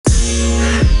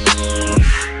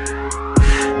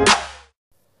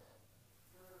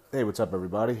Hey, what's up,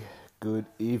 everybody? Good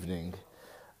evening.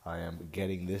 I am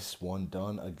getting this one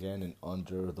done again in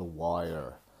under the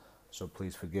wire. So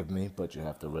please forgive me, but you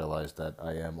have to realize that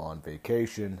I am on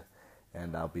vacation,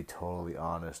 and I'll be totally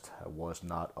honest, I was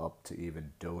not up to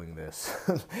even doing this.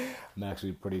 I'm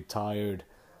actually pretty tired.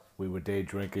 We were day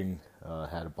drinking,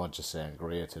 had a bunch of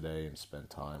sangria today, and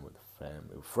spent time with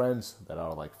family, friends that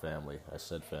are like family. I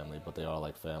said family, but they are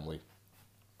like family.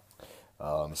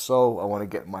 So I want to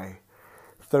get my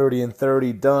 30 and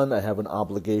 30 done. I have an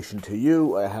obligation to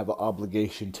you. I have an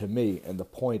obligation to me. And the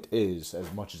point is,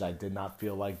 as much as I did not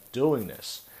feel like doing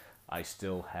this, I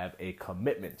still have a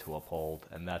commitment to uphold,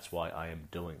 and that's why I am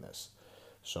doing this.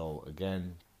 So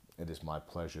again, it is my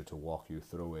pleasure to walk you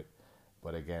through it.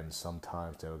 But again,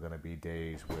 sometimes there are going to be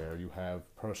days where you have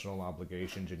personal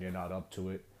obligations and you're not up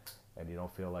to it and you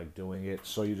don't feel like doing it.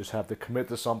 So you just have to commit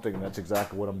to something, and that's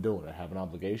exactly what I'm doing. I have an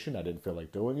obligation. I didn't feel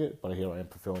like doing it, but here I am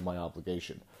fulfilling my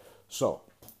obligation. So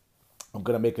I'm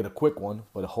going to make it a quick one,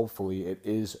 but hopefully it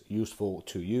is useful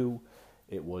to you.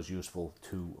 It was useful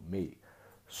to me.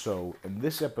 So in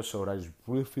this episode, I just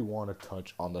briefly want to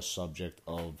touch on the subject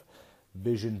of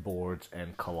vision boards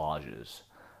and collages.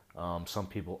 Some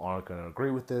people aren't going to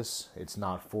agree with this. It's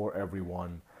not for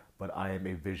everyone, but I am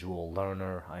a visual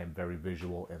learner. I am very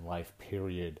visual in life,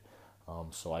 period.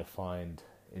 So I find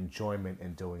enjoyment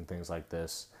in doing things like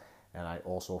this, and I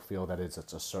also feel that it's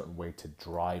a certain way to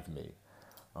drive me.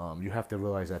 You have to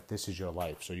realize that this is your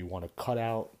life. So you want to cut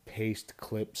out, paste,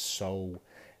 clip, sew,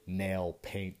 nail,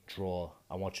 paint, draw.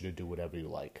 I want you to do whatever you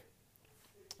like.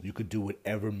 You could do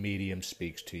whatever medium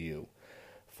speaks to you.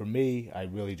 For me, I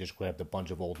really just grabbed a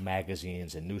bunch of old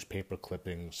magazines and newspaper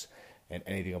clippings and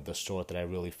anything of the sort that I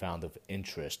really found of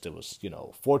interest. It was,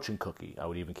 fortune cookie. I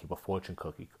would even keep a fortune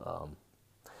cookie,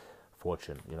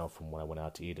 fortune, from when I went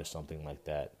out to eat or something like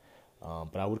that.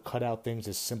 But I would cut out things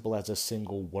as simple as a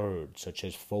single word, such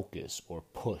as focus or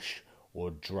push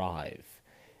or drive.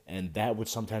 And that would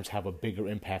sometimes have a bigger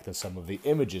impact than some of the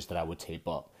images that I would tape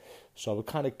up. So I would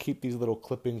kind of keep these little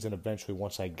clippings, and eventually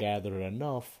once I gathered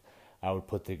enough, I would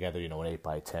put together, an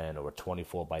 8x10 or a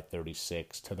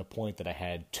 24x36 to the point that I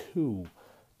had two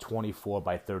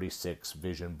 24x36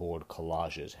 vision board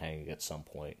collages hanging at some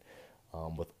point,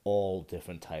 with all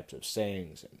different types of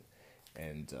sayings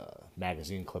and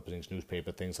magazine clippings,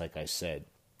 newspaper, things like I said.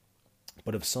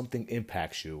 But if something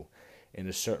impacts you in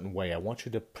a certain way, I want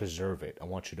you to preserve it. I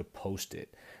want you to post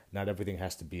it. Not everything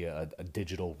has to be a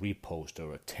digital repost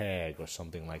or a tag or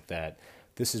something like that.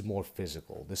 This is more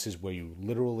physical. This is where you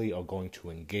literally are going to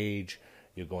engage.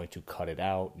 You're going to cut it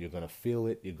out. You're going to feel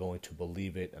it. You're going to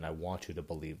believe it. And I want you to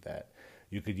believe that.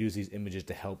 You could use these images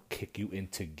to help kick you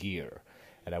into gear.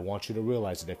 And I want you to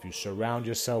realize that if you surround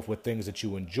yourself with things that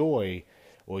you enjoy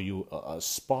or you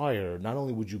aspire, not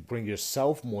only would you bring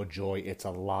yourself more joy, it's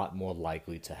a lot more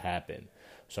likely to happen.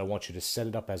 So I want you to set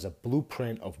it up as a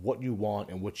blueprint of what you want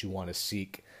and what you want to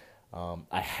seek.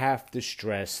 I have to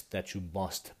stress that you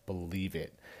must believe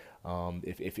it.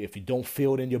 If you don't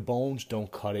feel it in your bones,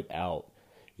 don't cut it out.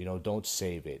 Don't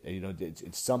save it.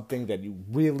 It's something that you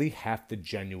really have to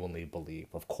genuinely believe.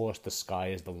 Of course, the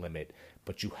sky is the limit,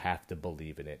 but you have to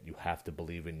believe in it. You have to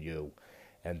believe in you.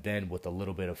 And then with a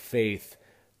little bit of faith,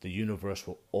 the universe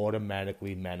will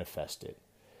automatically manifest it.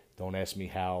 Don't ask me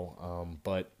how,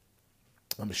 but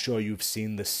I'm sure you've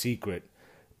seen The Secret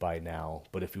by now.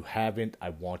 But if you haven't, I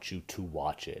want you to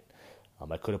watch it.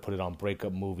 I could have put it on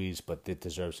Breakup Movies, but it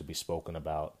deserves to be spoken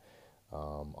about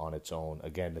on its own.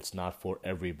 Again, it's not for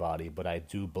everybody, but I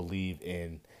do believe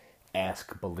in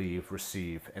ask, believe,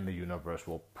 receive, and the universe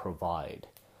will provide.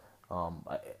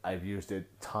 I've used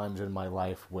it times in my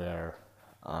life where,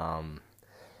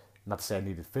 not to say I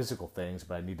needed physical things,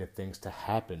 but I needed things to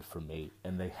happen for me,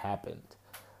 and they happened.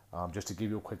 Just to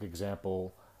give you a quick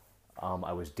example,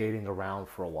 I was dating around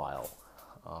for a while.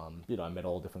 I met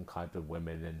all different kinds of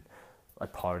women, and I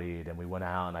partied, and we went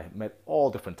out, and I met all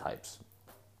different types.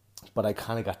 But I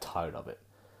kind of got tired of it.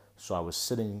 So I was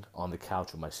sitting on the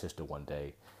couch with my sister one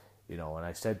day, and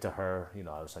I said to her,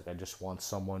 I was like, I just want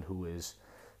someone who is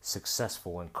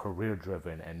successful and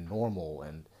career-driven and normal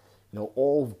and,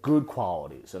 all good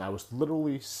qualities. And I was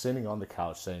literally sitting on the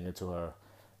couch saying it to her,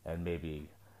 and maybe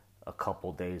a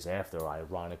couple days after, I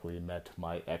ironically met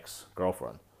my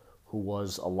ex-girlfriend, who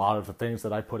was a lot of the things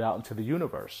that I put out into the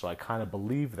universe. So I kind of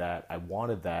believed that. I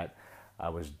wanted that. I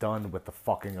was done with the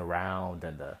fucking around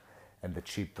and the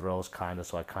cheap thrills kind of,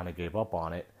 so I kind of gave up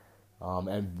on it.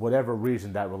 And whatever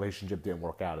reason, that relationship didn't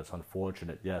work out. It's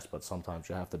unfortunate, yes, but sometimes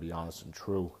you have to be honest and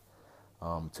true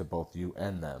to both you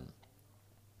and them.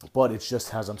 But it's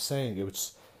just, as I'm saying,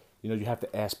 it's, you have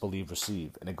to ask, believe,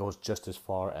 receive. And it goes just as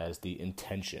far as the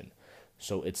intention.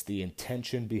 So it's the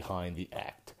intention behind the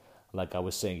act. Like I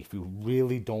was saying, if you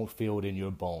really don't feel it in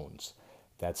your bones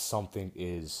that something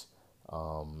is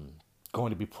going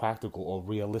to be practical or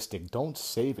realistic, don't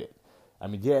save it. I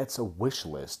mean, yeah, it's a wish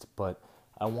list, but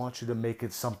I want you to make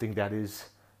it something that is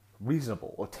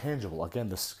reasonable or tangible. Again,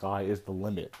 the sky is the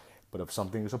limit. But if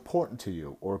something is important to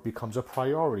you or it becomes a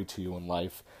priority to you in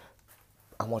life,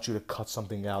 I want you to cut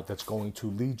something out that's going to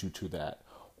lead you to that.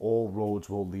 All roads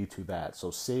will lead to that. So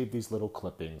save these little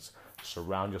clippings.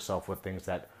 Surround yourself with things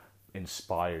that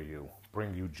inspire you,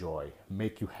 bring you joy,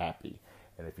 make you happy.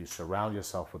 And if you surround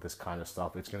yourself with this kind of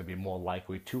stuff, it's going to be more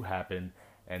likely to happen,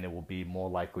 and it will be more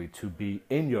likely to be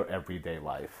in your everyday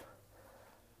life.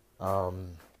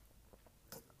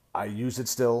 I use it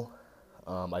still.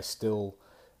 I still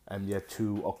am yet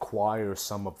to acquire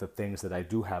some of the things that I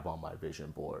do have on my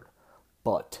vision board.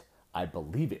 But I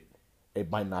believe it. It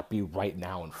might not be right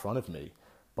now in front of me,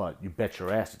 but you bet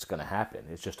your ass it's going to happen.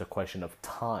 It's just a question of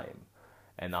time.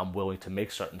 And I'm willing to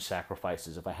make certain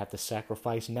sacrifices. If I have to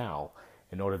sacrifice now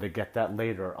in order to get that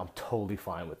later, I'm totally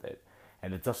fine with it.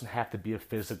 And it doesn't have to be a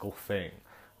physical thing.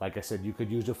 Like I said, you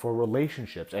could use it for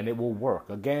relationships and it will work.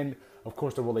 Again, of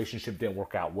course, the relationship didn't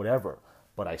work out, whatever.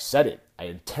 But I said it. I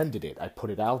intended it. I put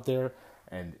it out there,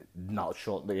 and not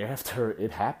shortly after,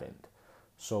 it happened.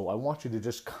 So I want you to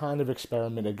just kind of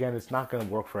experiment. Again, it's not going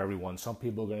to work for everyone. Some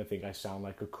people are going to think I sound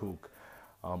like a kook.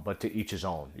 But to each his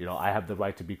own. You know, I have the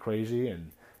right to be crazy,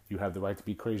 and you have the right to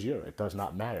be crazier. It does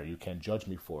not matter. You can't judge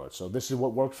me for it. So this is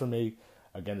what worked for me.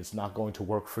 Again, it's not going to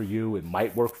work for you. It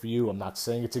might work for you. I'm not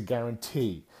saying it's a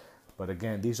guarantee. But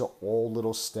again, these are all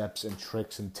little steps and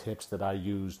tricks and tips that I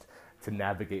used to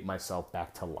navigate myself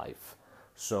back to life.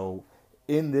 So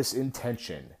in this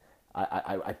intention,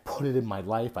 I put it in my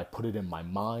life. I put it in my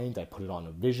mind. I put it on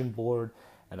a vision board.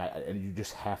 And you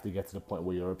just have to get to the point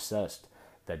where you're obsessed,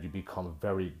 that you become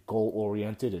very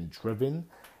goal-oriented and driven,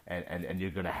 and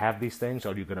you're going to have these things,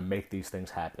 or you're going to make these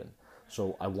things happen.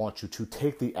 So I want you to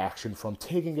take the action from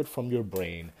taking it from your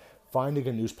brain, finding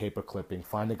a newspaper clipping,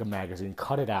 finding a magazine,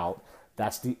 cut it out.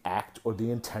 That's the act or the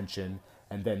intention,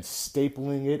 and then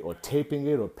stapling it or taping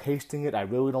it or pasting it, I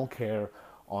really don't care,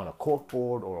 on a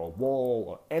corkboard or a wall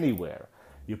or anywhere.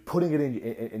 You're putting it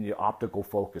in your optical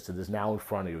focus. It is now in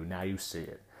front of you. Now you see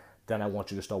it. Then I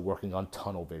want you to start working on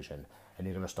tunnel vision. And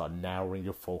you're going to start narrowing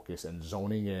your focus and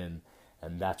zoning in.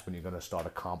 And that's when you're going to start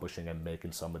accomplishing and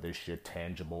making some of this shit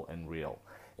tangible and real.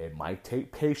 It might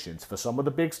take patience. For some of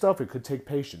the big stuff, it could take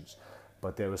patience.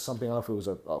 But there was something, I don't know if it was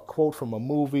a quote from a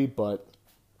movie, but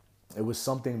it was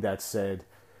something that said,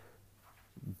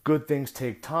 good things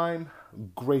take time,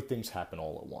 great things happen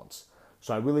all at once.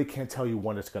 So I really can't tell you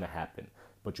when it's going to happen.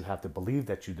 But you have to believe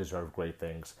that you deserve great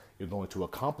things. You're going to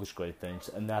accomplish great things,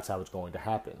 and that's how it's going to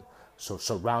happen. So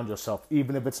surround yourself,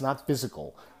 even if it's not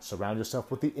physical, surround yourself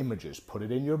with the images. Put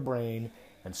it in your brain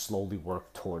and slowly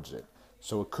work towards it.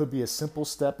 So it could be a simple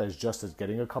step as just as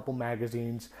getting a couple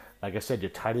magazines. Like I said, you're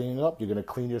tidying up, you're going to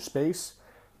clean your space,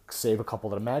 save a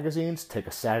couple of the magazines, take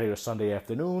a Saturday or Sunday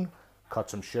afternoon, cut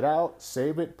some shit out,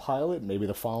 save it, pile it. Maybe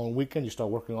the following weekend you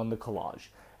start working on the collage.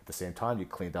 At the same time, you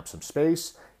cleaned up some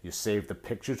space, you save the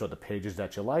pictures or the pages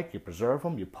that you like, you preserve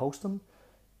them, you post them,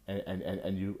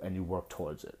 and you work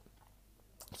towards it.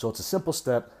 So it's a simple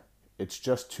step. It's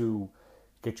just to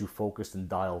get you focused and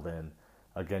dialed in.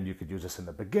 Again, you could use this in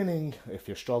the beginning. If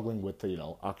you're struggling with,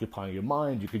 occupying your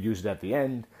mind, you could use it at the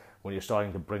end when you're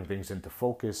starting to bring things into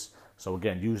focus. So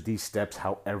again, use these steps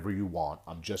however you want.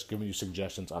 I'm just giving you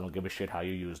suggestions. I don't give a shit how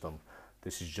you use them.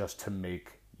 This is just to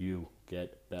make you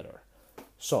get better.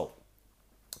 So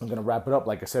I'm going to wrap it up.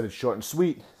 Like I said, it's short and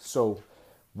sweet. So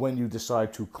when you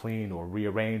decide to clean or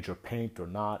rearrange or paint or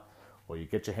not, or you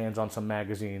get your hands on some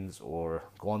magazines or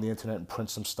go on the internet and print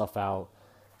some stuff out,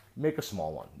 make a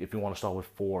small one. If you want to start with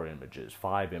 4 images,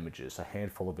 5 images, a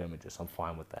handful of images, I'm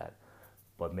fine with that.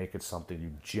 But make it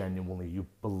something you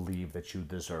believe that you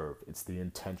deserve. It's the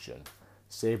intention.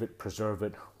 Save it, preserve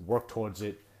it, work towards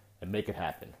it, and make it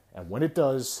happen. And when it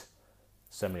does,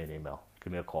 send me an email.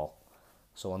 Give me a call.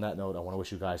 So on that note, I want to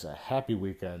wish you guys a happy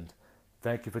weekend.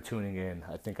 Thank you for tuning in.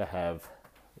 I think I have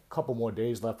a couple more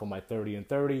days left for my 30 and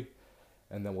 30.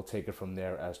 And then we'll take it from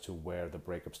there as to where the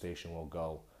breakup station will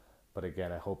go. But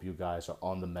again, I hope you guys are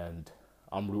on the mend.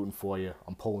 I'm rooting for you.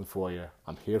 I'm pulling for you.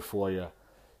 I'm here for you.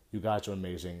 You guys are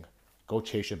amazing. Go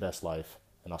chase your best life.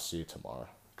 And I'll see you tomorrow.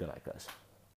 Good night, guys.